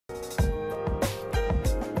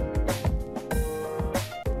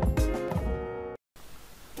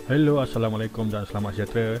Hello, Assalamualaikum dan selamat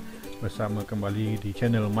sejahtera. Bersama kembali di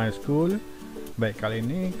channel My School. Baik, kali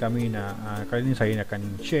ini saya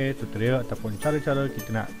akan share tutorial ataupun cara-cara kita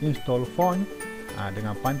nak install font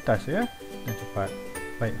dengan Pantas ya, dan cepat.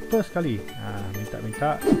 Baik, first kali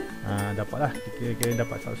minta dapatlah kita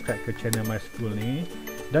dapat subscribe ke channel My School ni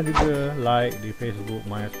dan juga like di Facebook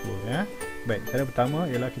My School ya. Baik, cara pertama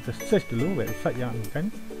ialah kita search dulu website yang akan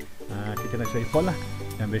kita nak cari font lah.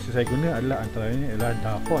 Yang biasa saya guna adalah antaranya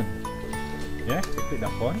ialah Font ya, kita klik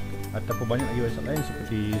Font ataupun banyak lagi website lain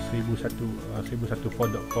seperti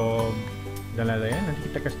 1001font.com dan lain-lain. Nanti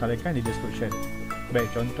kita akan sertakan di description.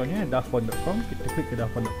 Baik, contohnya font.com, kita klik ke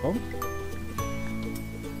font.com,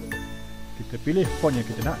 kita pilih font yang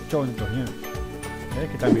kita nak. Contohnya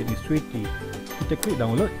kita ambil ni Sweetie, kita klik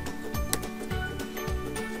download.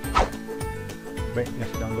 Baik,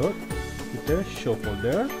 dah download, kita show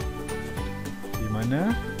folder di mana.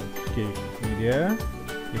 Okey, ini dia.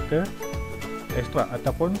 Kita ekstrak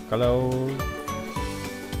ataupun kalau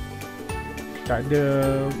tak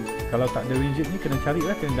ada WinZip ni kena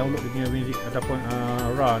carilah, kena download dia punya WinZip ataupun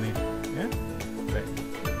RAR ni ya. Baik,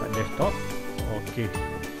 tak desktop. Okey,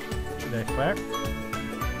 kita ekstrak,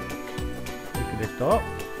 klik ke desktop.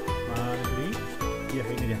 Ya,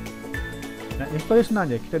 ini dia. Nak install dia senang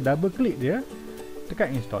je, kita double klik dia,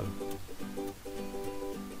 tekan install.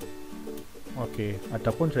 Okey,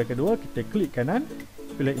 ataupun cara kedua, kita klik kanan,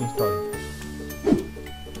 pilih install.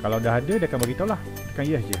 Kalau dah ada, dia akan beritahu lah, tekan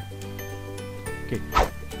yes je. Okey,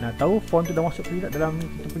 nak tahu font tu dah masuk ke tidak dalam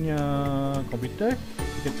kita punya komputer,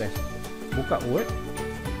 kita test. Buka Word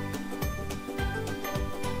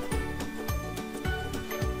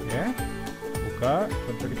ya, buka,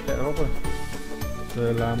 contoh kita apa?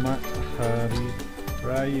 Selamat Hari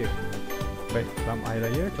Raya. Baik, selamat Hari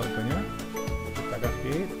Raya contohnya. Kita agak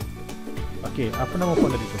sikit. Okey, apa nama font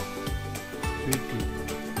tadi tu? Sweetie.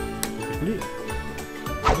 Kita klik.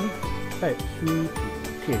 Ini type Sweetie.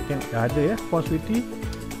 Okey, tengok dah ada ya font Sweetie.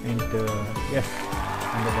 Enter. Yes.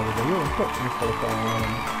 Anda dah berjaya untuk install font.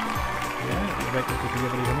 Ya, baik, kita kerja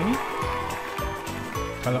pada kami ni.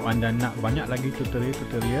 Kalau anda nak banyak lagi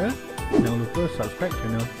tutorial, jangan lupa subscribe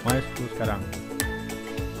channel My School sekarang.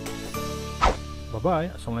 Bye bye.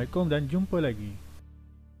 Assalamualaikum dan jumpa lagi.